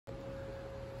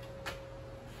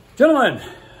Gentlemen,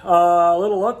 a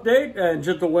little update, and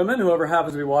gentlewomen, whoever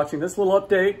happens to be watching this, little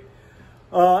update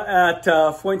at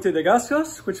Fuente de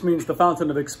Gastos, which means the fountain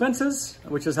of expenses,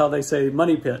 which is how they say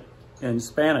money pit in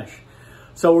Spanish.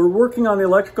 So we're working on the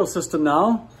electrical system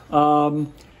now.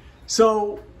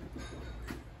 So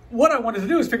what I wanted to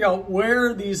do is figure out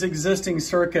where these existing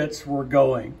circuits were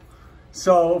going.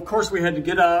 So of course we had to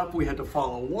get up, we had to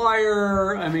follow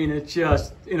wire. I mean, it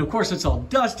just, and of course it's all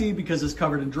dusty because it's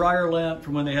covered in dryer lint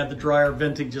from when they had the dryer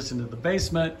venting just into the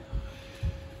basement.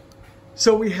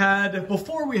 So we had,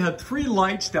 before we had 3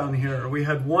 lights down here. We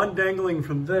had one dangling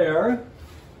from there,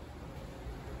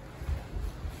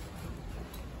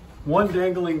 one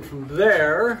dangling from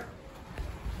there,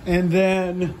 and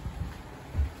then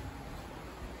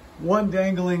one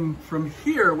dangling from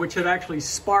here, which had actually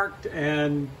sparked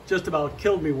and just about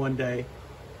killed me one day.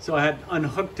 So I had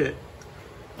unhooked it.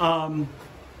 And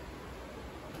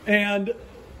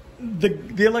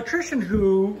the electrician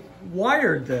who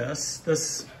wired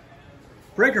this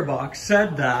breaker box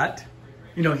said that,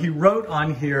 you know, he wrote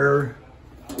on here,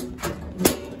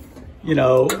 you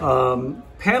know,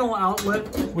 panel outlet,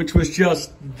 which was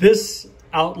just this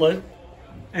outlet.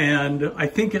 And I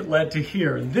think it led to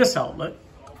here, this outlet.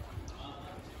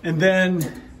 And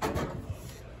then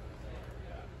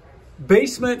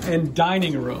basement and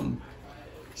dining room.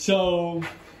 So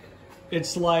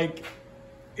it's like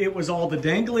it was all the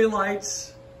dangly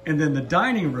lights and then the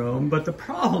dining room. But the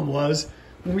problem was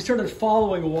when we started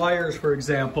following wires, for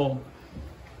example,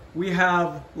 we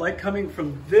have light coming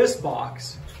from this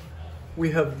box.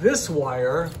 We have this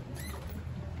wire,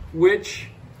 which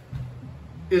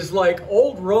is like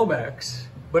old Romex,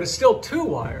 but it's still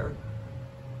 2-wire.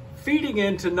 Feeding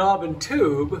into knob and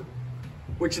tube,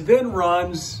 which then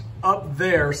runs up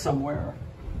there somewhere.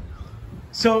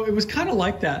 So it was kind of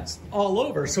like that all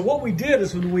over. So what we did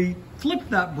is when we flipped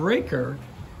that breaker,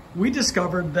 we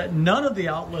discovered that none of the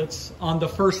outlets on the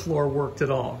first floor worked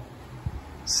at all.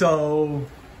 So,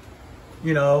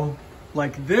 you know,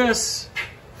 like this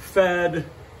fed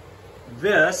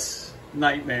this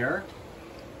nightmare.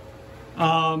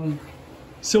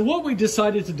 So what we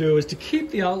decided to do is to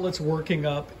keep the outlets working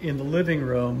up in the living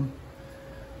room.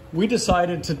 We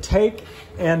decided to take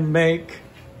and make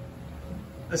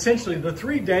essentially the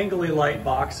 3 dangly light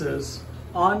boxes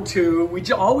onto,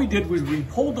 all we did was we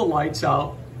pulled the lights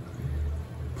out,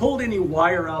 pulled any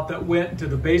wire out that went to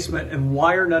the basement, and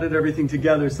wire nutted everything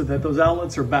together so that those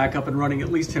outlets are back up and running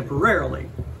at least temporarily.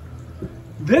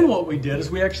 Then what we did is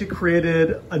we actually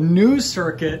created a new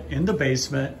circuit in the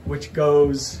basement, which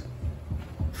goes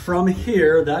from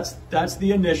here, that's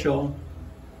the initial,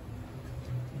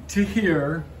 to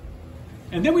here.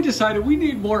 And then we decided we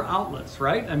need more outlets,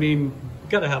 right? I mean, we've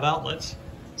got to have outlets.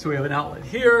 So we have an outlet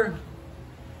here,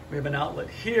 we have an outlet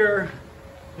here.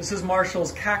 This is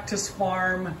Marshall's cactus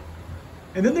farm.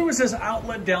 And then there was this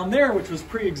outlet down there, which was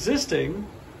pre-existing,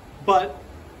 but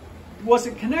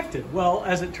wasn't connected. Well,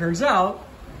 as it turns out,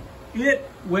 it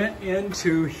went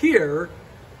into here,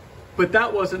 but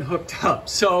that wasn't hooked up.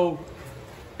 So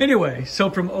anyway, so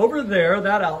from over there,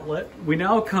 that outlet, we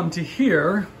now come to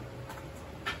here.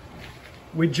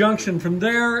 We junction from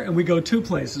there and we go 2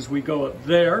 places. We go up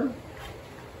there.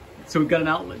 So we've got an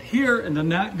outlet here, and then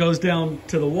that goes down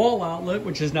to the wall outlet,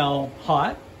 which is now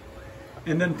hot.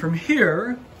 And then from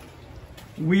here,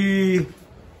 we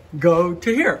go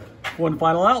to here, one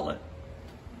final outlet.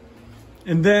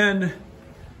 And then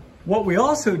what we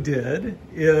also did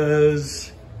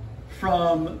is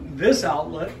from this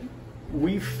outlet,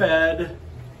 we fed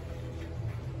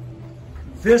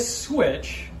this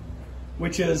switch,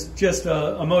 which is just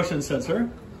a motion sensor,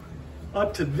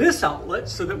 up to this outlet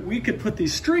so that we could put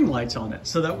these string lights on it.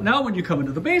 So that now when you come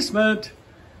into the basement,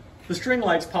 the string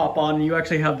lights pop on and you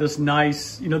actually have this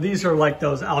nice, you know, these are like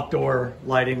those outdoor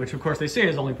lighting, which of course they say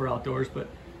is only for outdoors, but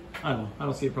I don't know, I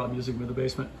don't see a problem using them in the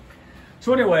basement.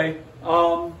 So anyway,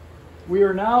 we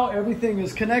are now, everything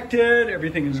is connected,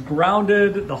 everything is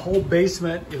grounded, the whole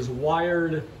basement is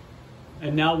wired,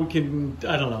 and now we can,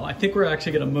 I don't know, I think we're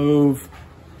actually gonna move,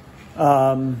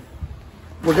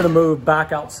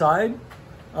 back outside,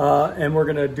 and we're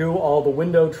gonna do all the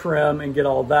window trim and get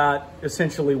all that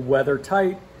essentially weather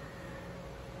tight.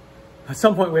 At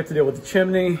some point we have to deal with the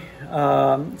chimney.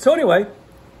 So anyway,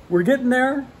 we're getting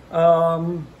there,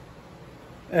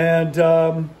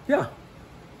 yeah.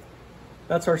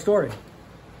 That's our story,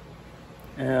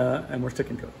 and we're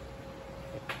sticking to it.